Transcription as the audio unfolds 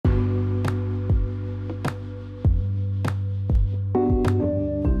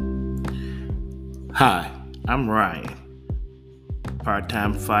Hi, I'm Ryan,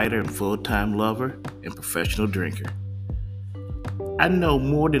 part-time fighter and full-time lover and professional drinker. I know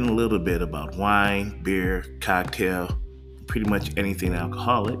more than a little bit about wine, beer, cocktail, pretty much anything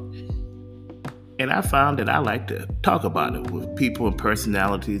alcoholic, and I found that I like to talk about it with people and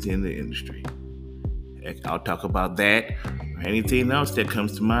personalities in the industry. Heck, I'll talk about that or anything else that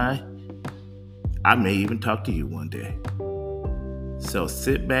comes to mind. I may even talk to you one day. So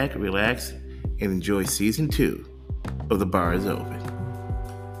sit back, relax, and enjoy season 2 of The Bar is Open.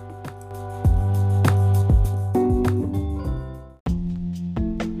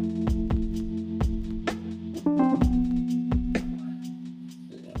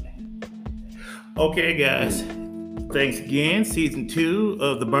 Okay, guys. Thanks again. Season 2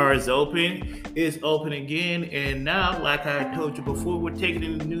 of The Bar is Open is open again. And now, like I told you before, we're taking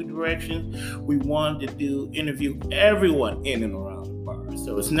it in a new direction. We wanted to interview everyone in and around the bar.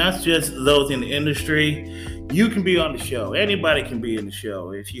 So it's not just those in the industry. You can be on the show. Anybody can be in the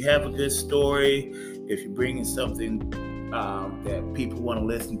show. If you have a good story, if you're bringing something that people want to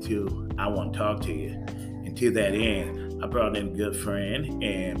listen to, I want to talk to you. And to that end, I brought in a good friend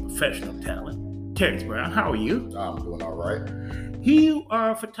and professional talent, Terence Brown. How are you? I'm doing all right. You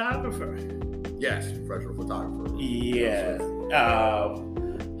are a photographer. Yes, professional photographer. Yeah.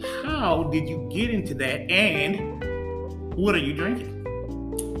 How did you get into that, and what are you drinking?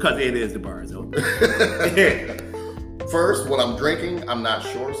 Because it is The Bar is Open. First, what I'm drinking, I'm not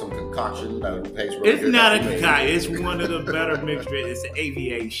sure. Some concoction that tastes really It's good. not a concoction. It's one of the better mixtures. It's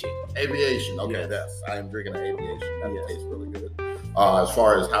aviation. Aviation. Okay, Yes. yes. I am drinking an aviation. That Yes. tastes really good. As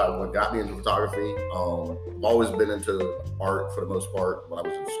far as what got me into photography, I've always been into art for the most part. When I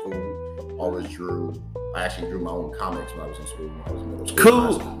was in school, always drew. I actually drew my own comics when I was in school. When I was in middle school. and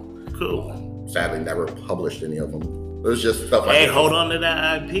high school. Cool. Sadly, never published any of them. It was just stuff like Hey, that. hold on to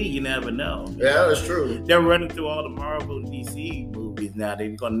that IP. You never know. Yeah, that's true. They're running through all the Marvel and DC movies now. They're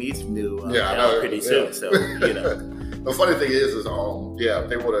gonna need some new Yeah, I know. pretty soon. So you know. The funny thing is if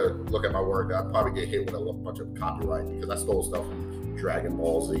they would have looked at my work, I'd probably get hit with a bunch of copyright because I stole stuff from Dragon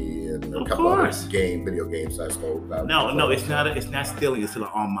Ball Z and a Of couple course. other video games I stole. No, it's not. It's not stealing. It's an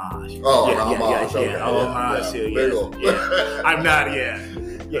homage. Oh, yeah, homage. Okay, homage. yeah. Yeah, There you yeah. go. I'm not. Yeah.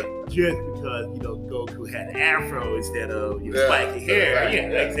 Just because Goku had an afro instead of spiky hair. Exactly.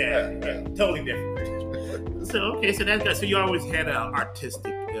 Yeah, exactly. Yeah, totally different. So that's good. So you always had an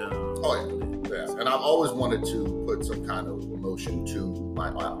artistic. Yeah. And I've always wanted to put some kind of emotion to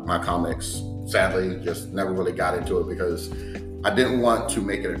my comics. Sadly, just never really got into it because I didn't want to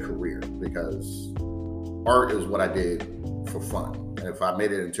make it a career because art is what I did for fun. And if I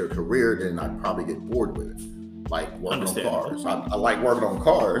made it into a career, then I'd probably get bored with it. Like working on cars. I like working on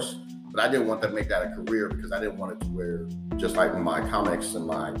cars, but I didn't want to make that a career because I didn't want it to where, just like my comics and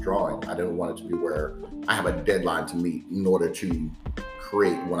my drawing, I didn't want it to be where I have a deadline to meet in order to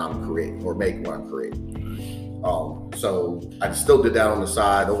create what I'm creating or make what I'm creating. So I still did that on the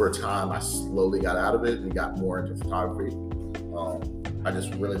side. Over time, I slowly got out of it and got more into photography. I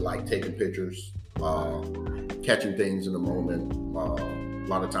just really like taking pictures, catching things in the moment. A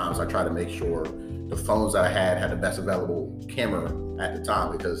lot of times I try to make sure the phones that I had the best available camera at the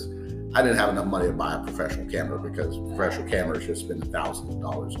time because I didn't have enough money to buy a professional camera because professional cameras just spend $thousands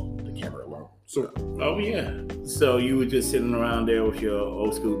on the camera alone. So, oh yeah. So you were just sitting around there with your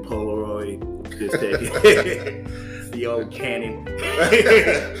old school Polaroid, just taking the old Canon.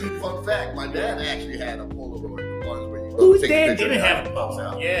 Fun fact: my dad actually had a Polaroid, the ones where you Whose take a dad picture didn't and have a it pops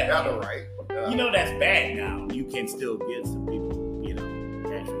Polaroid? out. Yeah. I know, right? That's bad now. You can still get some people,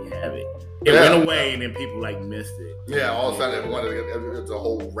 actually have it. It went away, and then people missed it. Yeah, all of a sudden it's a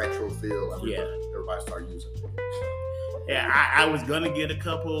whole retro feel. Everybody started using it. Yeah, I was gonna get a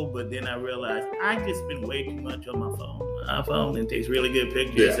couple, but then I realized I just spend way too much on my phone. My iPhone and takes really good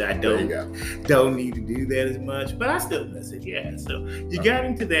pictures. Yeah, I don't need to do that as much, but I still miss it. Yeah, so you got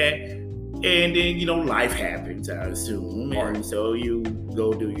into that, and then life happens, I assume, and so you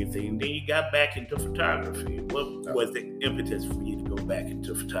go do your thing. Then you got back into photography. What was the impetus for you to go back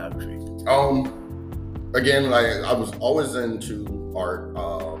into photography? Again, I was always into art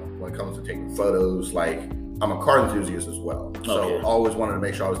when it comes to taking photos. I'm a car enthusiast as well. So I always wanted to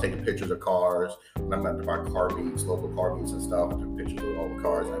make sure I was taking pictures of cars. When I'm at my car meets, local car meets and stuff, I took pictures of all the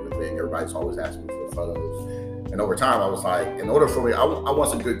cars and everything. Everybody's always asking me for photos. And over time, I was like, in order for me, I want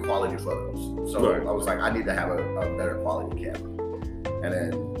some good quality photos. So I was like, I need to have a better quality camera. And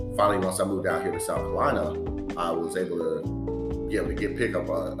then finally, once I moved out here to South Carolina, I was able to pick up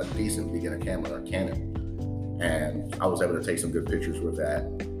a decent beginner camera, a Canon. And I was able to take some good pictures with that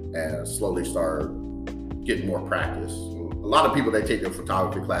and slowly start getting more practice. A lot of people, they take their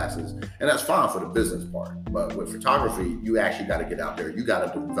photography classes, and that's fine for the business part. But with photography, you actually got to get out there. You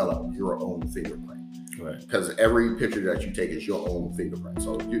got to develop your own fingerprint. Right. Because every picture that you take is your own fingerprint.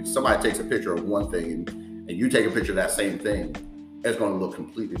 So if somebody takes a picture of one thing and you take a picture of that same thing, it's going to look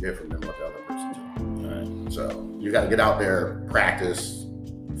completely different than what the other person took. Right. So you got to get out there, practice,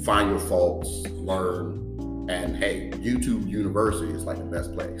 find your faults, learn. And hey, YouTube University is like the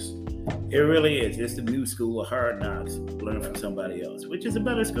best place. It really is. It's the new school of hard knocks. Learn from somebody else, which is a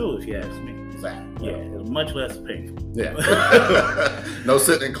better school if you ask me. Exactly. Yeah, it's much less painful. Yeah. No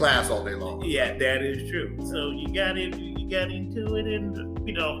sitting in class all day long. Yeah, that is true. So you got into it, and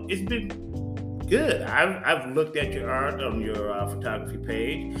it's been good. I've looked at your art on your photography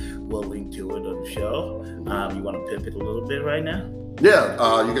page. We'll link to it on the show. You want to pimp it a little bit right now?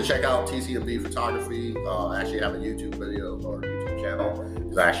 Yeah, you can check out TCMB Photography. I actually have a YouTube video or YouTube channel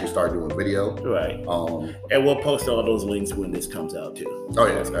because I actually started doing video. Right. And we'll post all those links when this comes out too. Oh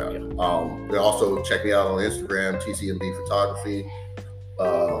yeah. You also check me out on Instagram, TCMB Photography.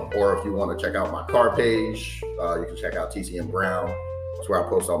 Or if you want to check out my car page, you can check out TCM Brown. That's where I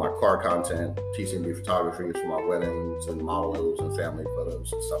post all my car content. TCMB Photography is for my weddings and models and family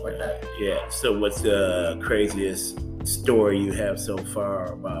photos and stuff like that. Yeah. So what's the craziest story you have so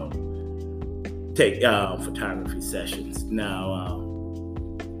far about photography sessions? Now,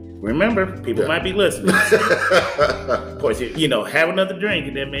 remember, people might be listening. Of course, have another drink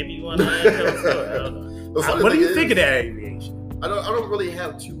and then maybe you want to tell a story. I don't know. What do you think of that aviation? I don't really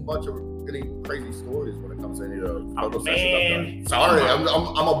have too much of any crazy stories when it comes to any of the photo sessions. Sorry, I'm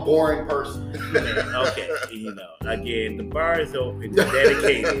a boring person. Okay, again, the bar is open,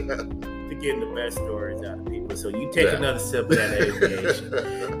 dedicated to getting the best stories out of people. So you take another sip of that aviation.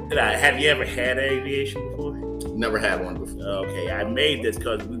 Have you ever had aviation before? Never had one before. Okay, I made this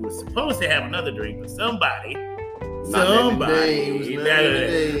because we were supposed to have another drink, but somebody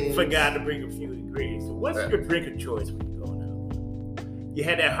forgot to bring a few ingredients. So what's your drink of choice when you're going out? You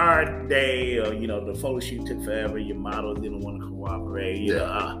had that hard day, or the photo shoot took forever. Your models didn't want to cooperate.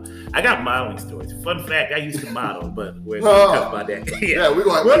 I got modeling stories. Fun fact: I used to model, but we're going to talk about that.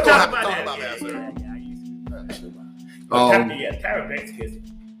 We'll talk about that. I used to do that. Tyra Banks kissed me.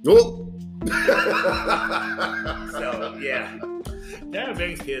 So yeah, Tyra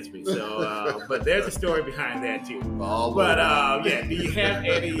Banks kissed me. So, but there's a story behind that too. Do you have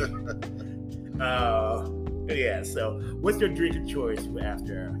any? Yeah, so what's your drink of choice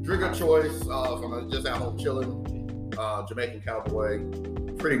after? Drink of choice, from just at home chilling, Jamaican Cowboy.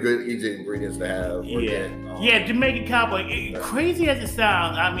 Pretty good, easy ingredients to have. Jamaican Cowboy. Crazy as it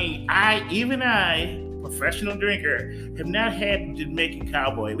sounds, I mean, I, professional drinker, have not had Jamaican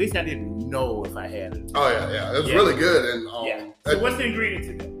Cowboy. At least I didn't know if I had it. Oh yeah. It was really good. And So what's the ingredients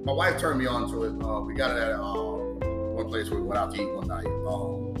in it? My wife turned me on to it. We got it at one place where we went out to eat one night.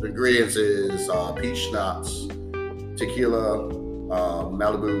 The ingredients is peach schnapps, tequila,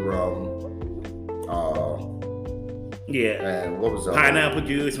 Malibu rum, and what was that? Pineapple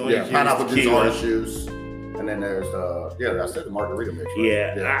juice, orange juice, pineapple juice, orange juice, and then there's I said the margarita mix.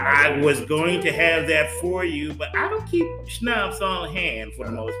 Right? I was going to have that for you, but I don't keep schnapps on hand for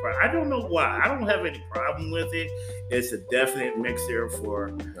the most part. I don't know why. I don't have any problem with it. It's a definite mixer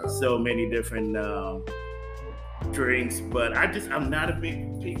for so many different drinks, but I'm not a big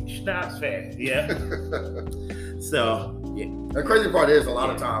schnapps fan. Yeah. So the crazy part is a lot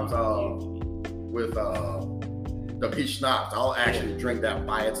of times with the peach schnapps, I'll actually drink that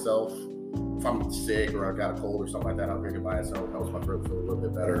by itself. If I'm sick or I got a cold or something like that, I'll drink it by itself. It helps my throat feel a little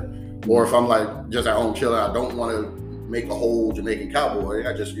bit better. Or if I'm like just at home chilling, I don't want to make a whole Jamaican Cowboy.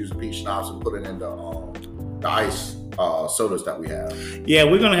 I just use the peach schnapps and put it in the ice sodas that we have. Yeah,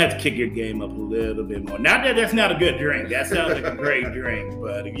 we're gonna have to kick your game up a little bit more. Not that that's not a good drink. That sounds like a great drink,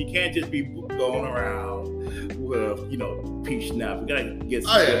 but you can't just be going around with peach schnapps. We gotta get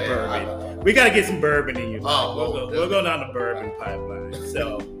some good bourbon. We gotta get some bourbon in your life. We'll go down the bourbon pipeline.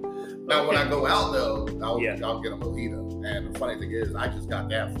 So now when I go out though, I'll get a mojito. And the funny thing is, I just got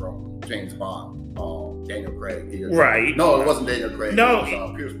that from James Bond, Daniel Craig. Right? No, it wasn't Daniel Craig. No, it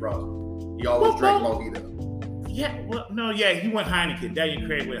was Pierce Brosnan. He always drank mojito. Yeah, he went Heineken. Daniel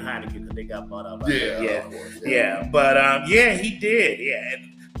Craig went Heineken because they got bought out by of course. But he did. Yeah, and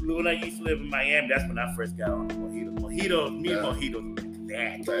when I used to live in Miami, that's when I first got on the mojito. Mojitos,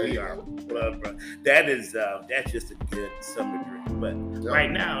 that we are blood, bro. That's just a good summer drink. But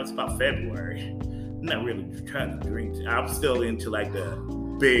right now it's about February. I'm not really trying to drink. I'm still into like the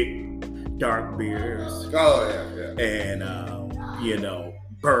big dark beers. Oh yeah. And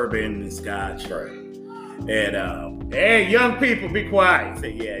bourbon and scotch. Right. And hey, young people, be quiet.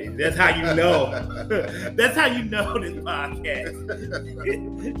 Say, yeah, that's how you know. That's how you know this podcast.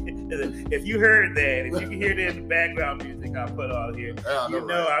 If you heard that, if you can hear that in the background music I put on here, you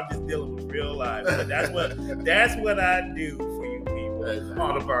know I'm just dealing with real life. But that's what I do for you people.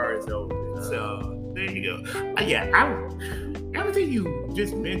 All the bar is open. So there you go. Everything you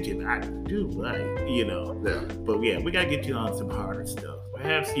just mentioned, I do like, Yeah. But yeah, we gotta get you on some harder stuff.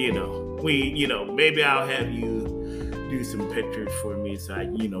 Perhaps, maybe I'll have you do some pictures for me so I,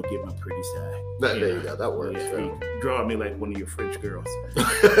 get my pretty side. There you go. That works. Yeah. Draw me like one of your French girls.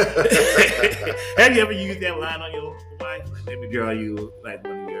 Have you ever used that line on your wife? Let me draw you like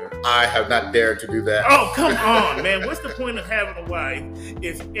one of your... I have not dared to do that. Oh, come on, man. What's the point of having a wife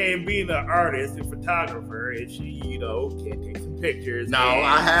and being an artist and photographer if she, can't take some pictures? No,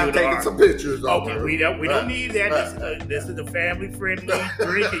 I have taken some pictures. Okay, we don't need that. This is a family-friendly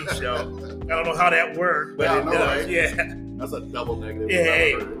drinking show. I don't know how that works, but it does. Right? Yeah. That's a double negative.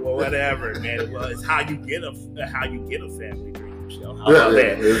 Hey, well, whatever, man. Well, it's how you get a family drinking show. How about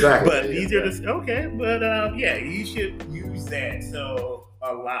that? Exactly. But these are you should use that. So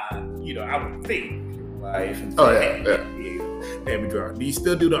a lot, I would think your wife. And say, let me draw. Do you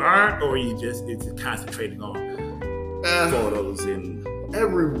still do the art, or it's concentrating on photos and?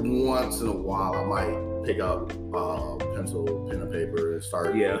 Every once in a while, I might pick up pencil, pen, and paper and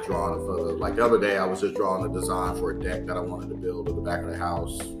start drawing a photo. Like the other day, I was just drawing a design for a deck that I wanted to build at the back of the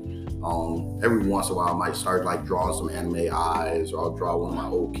house. Every once in a while, I might start like drawing some anime eyes, or I'll draw one of my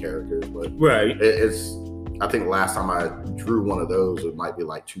old characters. But I think last time I drew one of those, it might be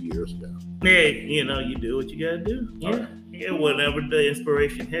like 2 years ago. Hey, you do what you gotta do. Yeah. Yeah, whenever the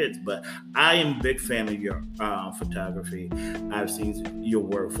inspiration hits. But I am a big fan of your photography. I've seen your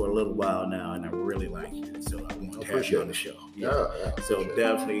work for a little while now, and I really like it. So I want to have you on the show. Yeah. So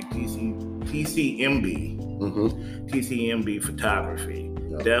definitely TCMB, TCMB Photography.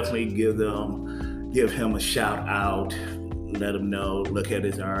 Yeah. Definitely give him a shout out. Let him know. Look at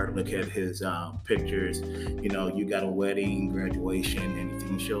his art. Look at his pictures. You got a wedding, graduation,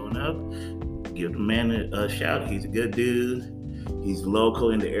 anything showing up. Give the man a shout. He's a good dude. He's local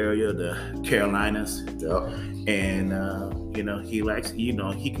in the area, the Carolinas. Yep. And he likes. He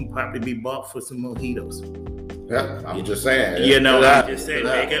can probably be bought for some mojitos. Yeah, I'm just saying. I'm just saying.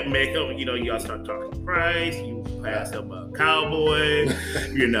 Make up. Y'all start talking price. You pass up a cowboy.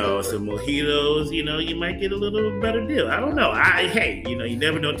 Some mojitos. You might get a little better deal. I don't know. You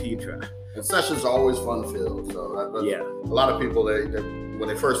never know till you try. And sessions are always fun filled. So a lot of people when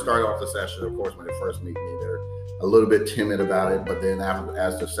they first start off the session, of course, when they first meet me, they're a little bit timid about it. But then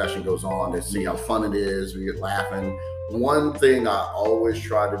as the session goes on, they see how fun it is. We get laughing. One thing I always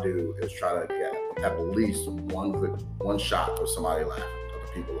try to do is try to get at least one shot of somebody laughing, of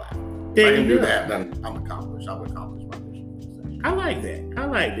the people laughing. If I can do that, then I'm accomplished. I've accomplished my mission. I like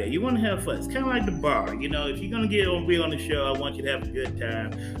that. You want to have fun. It's kind of like the bar. If you're going to be on the show, I want you to have a good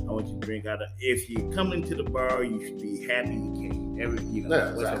time. I want you to drink out of. If you come into the bar, you should be happy you came.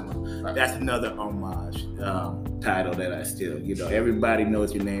 That's another homage title that I still, everybody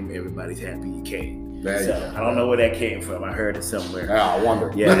knows your name. Everybody's happy you came. I don't know where that came from. I heard it somewhere. Yeah, I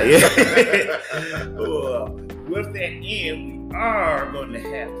wonder. Yeah. With that end, we are going to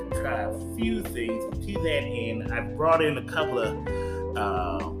have to try a few things. To that end, I brought in a couple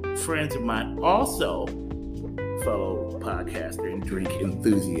of friends of mine, also fellow podcaster and drink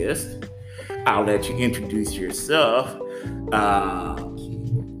enthusiast. I'll let you introduce yourself. Go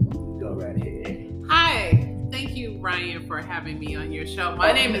right ahead. Hi. Thank you, Ryan, for having me on your show.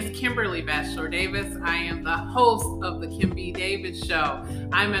 My name is Kimberly Bachelor Davis. I am the host of the Kim B. Davis Show.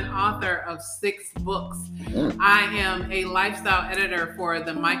 I'm an author of 6 books. I am a lifestyle editor for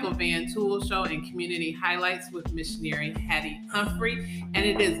the Michael Van Toole Show and Community Highlights with missionary Hattie Humphrey. And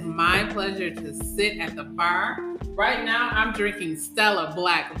it is my pleasure to sit at the bar. Right now, I'm drinking Stella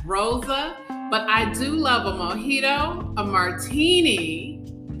Black Rosa, but I do love a mojito, a martini,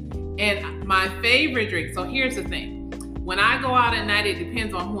 and my favorite drink. So here's the thing. When I go out at night, it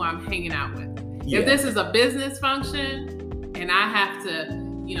depends on who I'm hanging out with. Yeah. If this is a business function and I have to,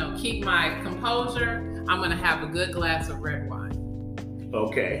 keep my composure, I'm going to have a good glass of red wine.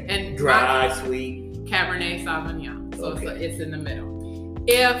 Okay. And dry, sweet. Cabernet Sauvignon. So it's in the middle.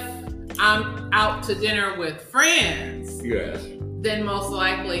 If I'm out to dinner with friends, then most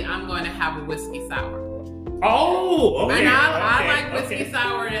likely I'm going to have a whiskey sour. Oh, okay. And I like whiskey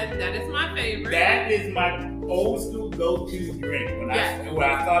sour. That is my favorite. That is my old school go-to drink. When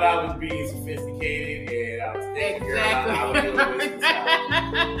I thought I was being sophisticated and I was thinking, Exactly. I was doing whiskey sour.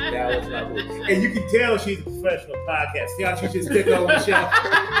 That was my move. And you can tell she's a professional podcast. See how she just took over the show?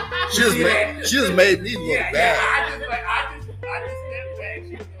 She just made me look bad. I just stepped back.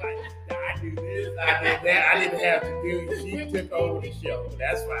 She was like, I do this, I did that. I didn't have to do it. She took over the show.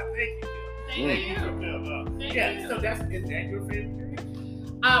 That's why. Thank you. So is that your favorite drink?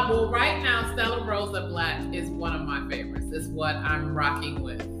 Well, right now, Stella Rosa Black is one of my favorites. It's what I'm rocking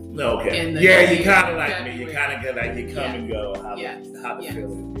with. Okay. You kind of like me. You kind of get like you come and go. How the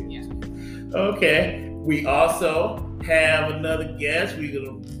feeling is. Yeah. Okay. We also have another guest. We're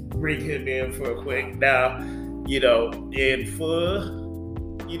gonna bring him in for a quick. Now, in full,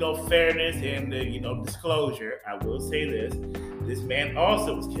 fairness and disclosure, I will say this: this man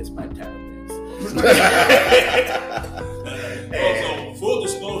also was kissed by Tyler Banks. So full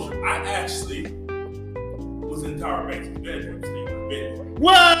disclosure, I actually was in Tyra Banks' bedroom.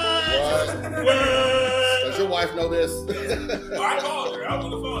 What? Does your wife know this? I called her. I was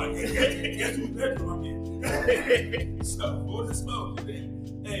on the phone. Guess whose bedroom I'm in? So full disclosure.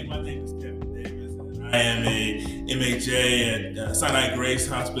 Hey, my name is Kevin Davis, and I am a MHA at Sinai Grace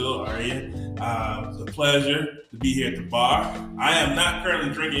Hospital, RA. It's a pleasure to be here at the bar. I am not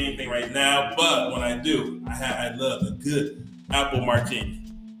currently drinking anything right now, but when I do, I love a good apple martini.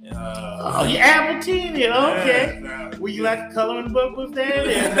 Apple martini, okay. Would you like a coloring book with that?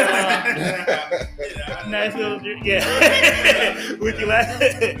 And, nice little drink, yeah. Would you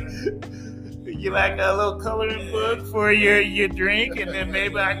like a little coloring book for your drink, and then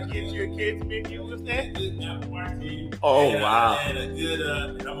maybe I can get you a kid's menu with that? Good apple martini. Oh, wow. And a good,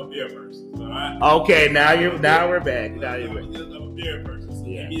 I'm a beer person. So okay, now we're back. Now you're back. I'm a beer person. So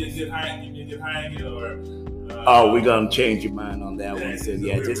give me a good Heineken or. We're gonna change your mind on that one. So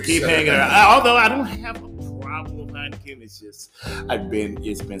just keep hanging around. Although I don't have a problem with Heineken, it's just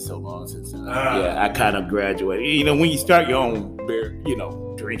it's been so long since I kind of graduated. When you start your own beer,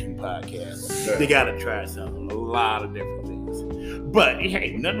 drinking podcast, you gotta try something, a lot of different things. But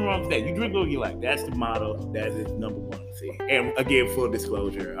hey, nothing wrong with that. You drink what you like. That's the motto. That is number one. See, and again, full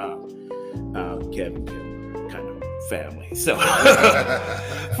disclosure, Kevin kind of family. So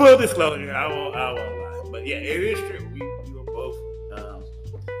full disclosure, I won't lie. But yeah, it is true. We were both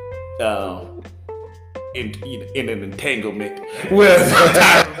in an entanglement with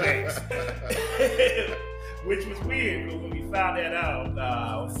Tyra Banks, which was weird. But when we found that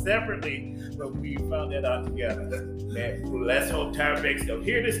out separately, but we found that out together. Man, let's hope Tyra Banks don't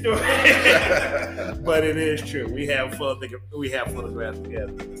hear this story. But it is true. We have photographs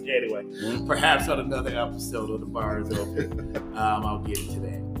together. Anyway, perhaps on another episode of The Bar is Open, I'll get into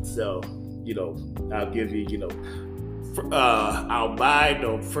that. So. I'll give you, I'll buy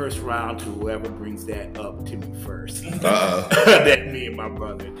the first round to whoever brings that up to me first. That me and my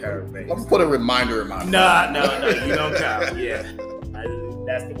brother, Terence Brown. Let me put a reminder in my phone. No, you don't count. Yeah,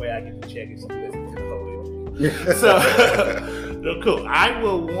 that's the way I get to check if you listen to the whole interview. So, cool. I'm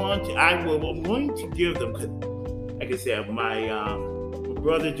going to give them, because, like I said, my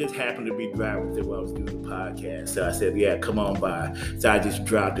brother just happened to be driving while I was doing the podcast. So I said, yeah, come on by. So I just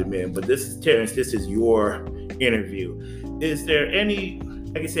dropped him in. But this is Terence, this is your interview. Is there any,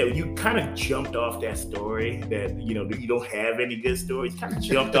 like I said, you kind of jumped off that story that, you don't have any good stories. Kind of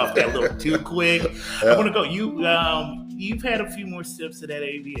jumped off that a little too quick. I want to go, you've had a few more sips of that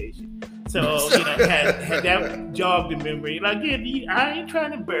aviation. So, had that jogged the memory. Like, yeah, I ain't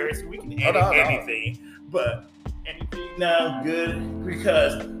trying to embarrass you. We can edit anything. But anything now good,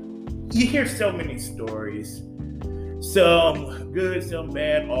 because you hear so many stories, some good, some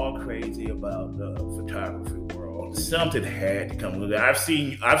bad, all crazy about the photography world. Something had to come with it. I've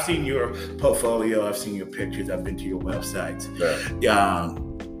seen your portfolio, I've seen your pictures, I've been to your websites. Yeah.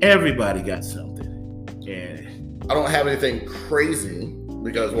 Everybody got something. And I don't have anything crazy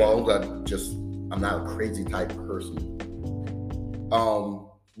because I'm not a crazy type person.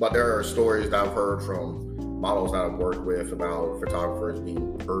 But there are stories that I've heard from models that I've worked with about photographers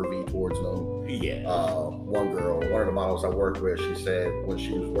being pervy towards them. Yeah. One of the models I worked with, she said when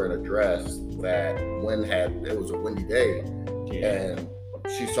she was wearing a dress that it was a windy day, and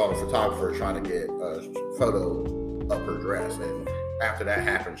she saw the photographer trying to get a photo of her dress, and after that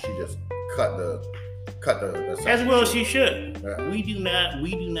happened, she just cut the as well she should. Yeah. We do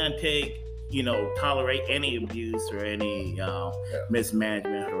not take, tolerate any abuse or any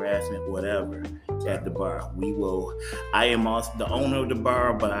mismanagement, harassment, whatever at the bar. I am also the owner of the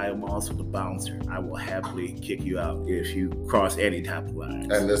bar, but I am also the bouncer. I will happily kick you out if you cross any type of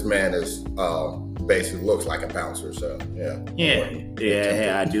lines. And this man is basically looks like a bouncer, so yeah.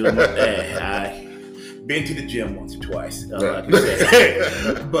 Yeah, I do. been to the gym once or twice, I can say.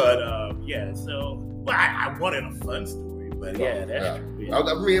 But yeah, so well, I wanted a fun story, but yeah, that's true. Yeah.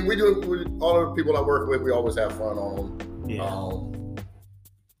 I mean, all the people I work with, we always have fun on them. Yeah.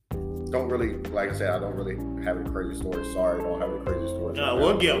 Don't really, like I said, I don't really have any crazy stories. Sorry, I don't have any crazy stories. I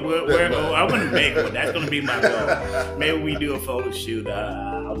want to make one. That's going to be my goal. Maybe we do a photo shoot.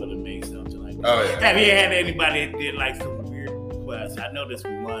 I'm going to make something like that. Oh, yeah. Have you had anybody that did like some weird requests? I know this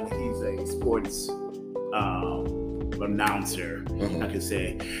one. He's a sports announcer, I could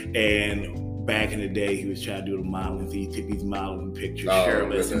say, and back in the day, he was trying to do the modeling. He took these modeling pictures,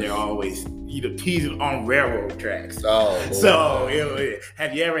 shirtless, and they're always teasing on railroad tracks. So,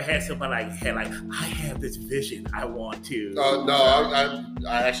 have you ever had somebody I have this vision, I want to? No,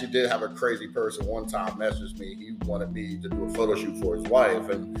 I actually did have a crazy person one time message me. He wanted me to do a photo shoot for his wife,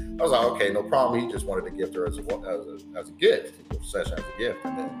 and I was like, okay, no problem. He just wanted to gift her as a gift, a session as a gift,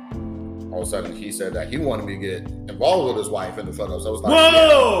 and then all of a sudden, he said that he wanted me to get involved with his wife in the photo. So I was like,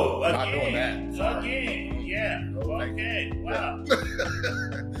 whoa! I'm not doing that. Again, yeah. Okay, wow.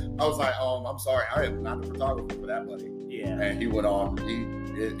 I was like, I'm sorry, I am not a photographer for that money. Yeah. And he went on,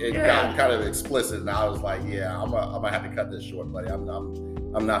 it got kind of explicit, and I was like, yeah, I'm gonna have to cut this short, buddy. I'm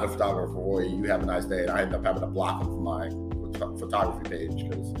not a photographer for you. You have a nice day. And I ended up having to block him from my photography page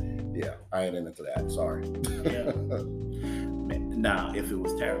because, yeah, I ain't into that. Sorry. Yeah. Now, if it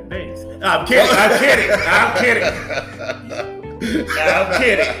was Terrence Banks, I'm kidding.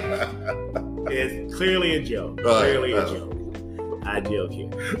 It's clearly a joke. I joke here,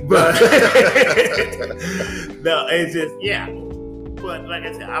 but no, it's just But like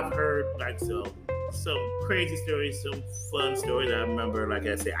I said, I've heard like some crazy stories, some fun stories. I remember, like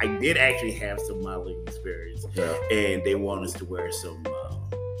I said, I did actually have some modeling experience, and they want us to wear some.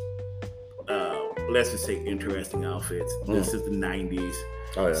 Let's just say interesting outfits. This is the 90s.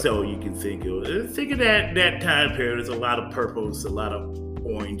 Oh, yeah. So you can think of that time period. There's a lot of purples, a lot of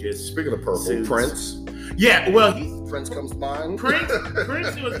oranges. Speaking of purple, suits. Prince. Yeah, well, Prince comes to mind. Prince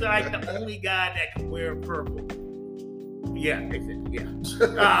was like the only guy that could wear purple. Yeah. Prince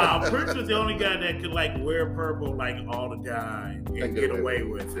was the only guy that could like wear purple like all the time and get away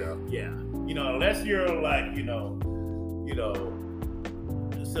with it. Yeah. Unless you're like,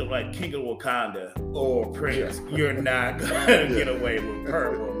 so like King of Wakanda or Prince, you're not gonna get away with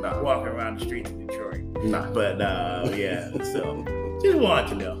purple walking around the streets of Detroit. But so just wanted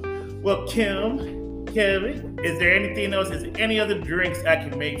to know. Well, Kevin, is there anything else? Is there any other drinks I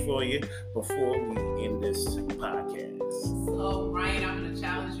can make for you before we end this podcast? So Ryan, I'm gonna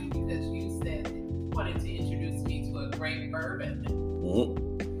challenge you because you said that you wanted to introduce me to a great bourbon.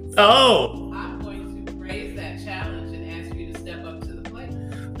 Oh, I'm going to raise that challenge and ask you to step up to the plate.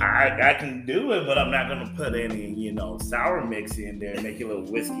 I can do it, but I'm not going to put any, sour mix in there and make it a little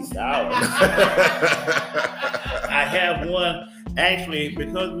whiskey sour. I have one. Actually,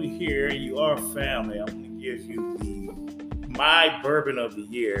 because we're here and you are family, I'm going to give you my bourbon of the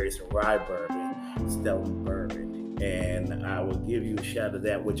year. It's a rye bourbon, Stellan bourbon. And I will give you a shot of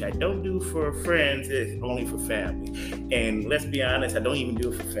that, which I don't do for friends. It's only for family. And let's be honest, I don't even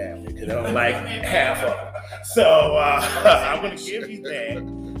do it for family because I don't like half of them. So I'm going to give you that.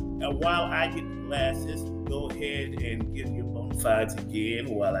 And while I get the glasses, go ahead and give you bona fides again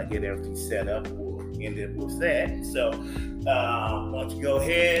while I get everything set up. We'll end it with that. So why don't you go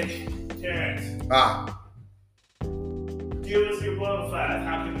ahead, Terrence? Give us your bona fides.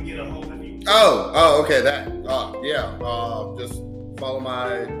 How can we get a hold of you? Okay, that. Just follow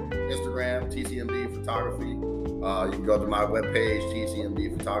my Instagram, TCMB Photography. You can go to my webpage,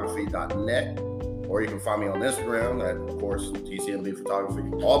 tcmbphotography.net. Or you can find me on Instagram at, of course, TCMB Photography.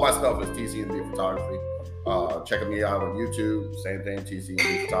 All my stuff is TCMB Photography. Check me out on YouTube. Same thing,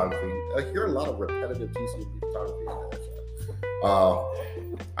 TCMB Photography. I hear a lot of repetitive TCMB Photography.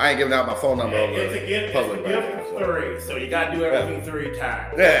 I ain't giving out my phone number over public. It's a gift 3, so you got to do everything 3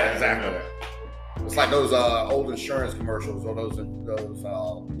 times. Yeah, exactly. It's like those old insurance commercials or those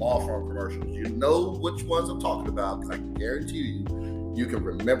law firm commercials. You know which ones I'm talking about because I can guarantee you can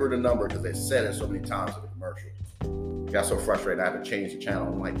remember the number because they said it so many times in the commercial. I got so frustrated I had to change the channel.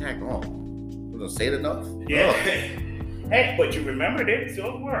 I'm like, dang, I'm gonna say it enough? Yeah. Hey, but you remembered it,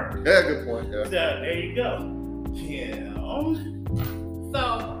 so it worked. Yeah, good point. Yeah. So there you go.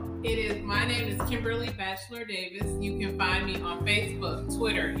 So my name is Kimberly Bachelor Davis. You can find me on Facebook,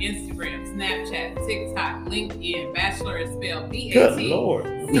 Twitter, Instagram, Snapchat, TikTok, LinkedIn. Bachelor is spelled Good Lord.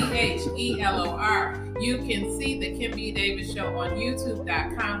 BACHELOR. You can see the Kim B. Davis Show on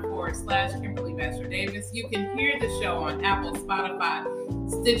youtube.com/Kimberly Baxter Davis. You can hear the show on Apple, Spotify,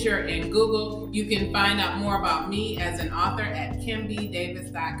 Stitcher, and Google. You can find out more about me as an author at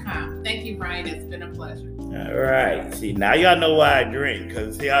kimbdavis.com. Thank you, Ryan. It's been a pleasure. All right. See, now y'all know why I drink,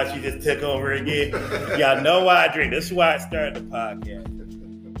 because see how she just took over again? Y'all know why I drink. This is why I started the podcast.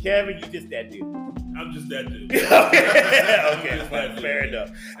 Kevin, you just that dude. I'm just that dude. Okay, fair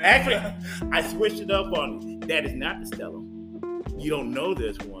enough. Actually, I switched it up on you. That is not the Stellum. You don't know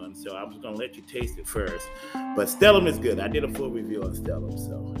this one, so I'm just going to let you taste it first. But Stellum is good. I did a full review on Stellum,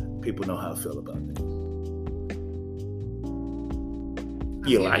 so people know how I feel about it.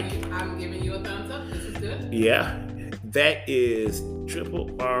 I'm giving you a thumbs up. This is good. Yeah. That is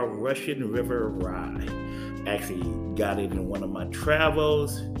Triple R Russian River Rye. Actually got it in one of my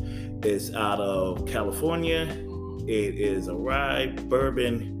travels. It's out of California. It is a rye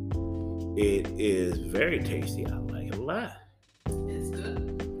bourbon. It is very tasty. I like it a lot. It's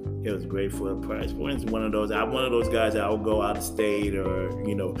good. It was great for a price point. It's one of those guys that will go out of state or,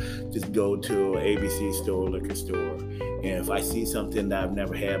 just go to an ABC store, liquor store. And if I see something that I've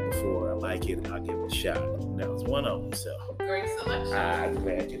never had before, I like it, I'll give it a shot. And that was one of them. So great selection. I'm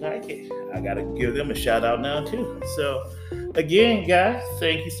glad you like it. I got to give them a shout out now, too. So, again, guys,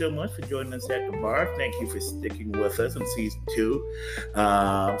 thank you so much for joining us at the bar. Thank you for sticking with us in season 2.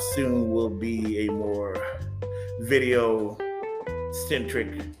 Soon will be a more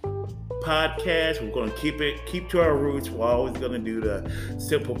video-centric podcast. We're going to keep to our roots. We're always going to do the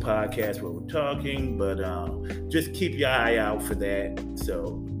simple podcast where we're talking, but just keep your eye out for that.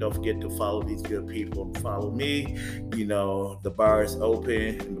 So don't forget to follow these good people and follow me. The bar is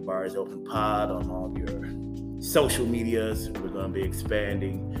open, and the bar is open pod on all your social medias. We're going to be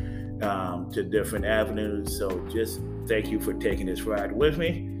expanding to different avenues. So just thank you for taking this ride with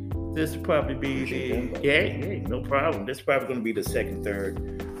me. This will probably be no problem. This is probably going to be the second, third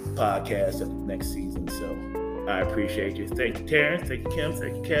podcast of the next season. So I appreciate you. Thank you, Terrence. Thank you, Kim.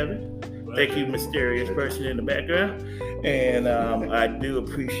 Thank you, Kevin. Thank you, mysterious person in the background. And I do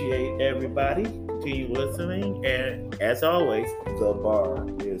appreciate everybody. Continue listening. And as always, the bar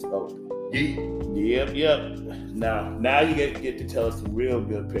is open. Yep. Now you get to tell us some real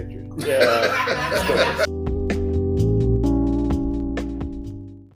good pictures.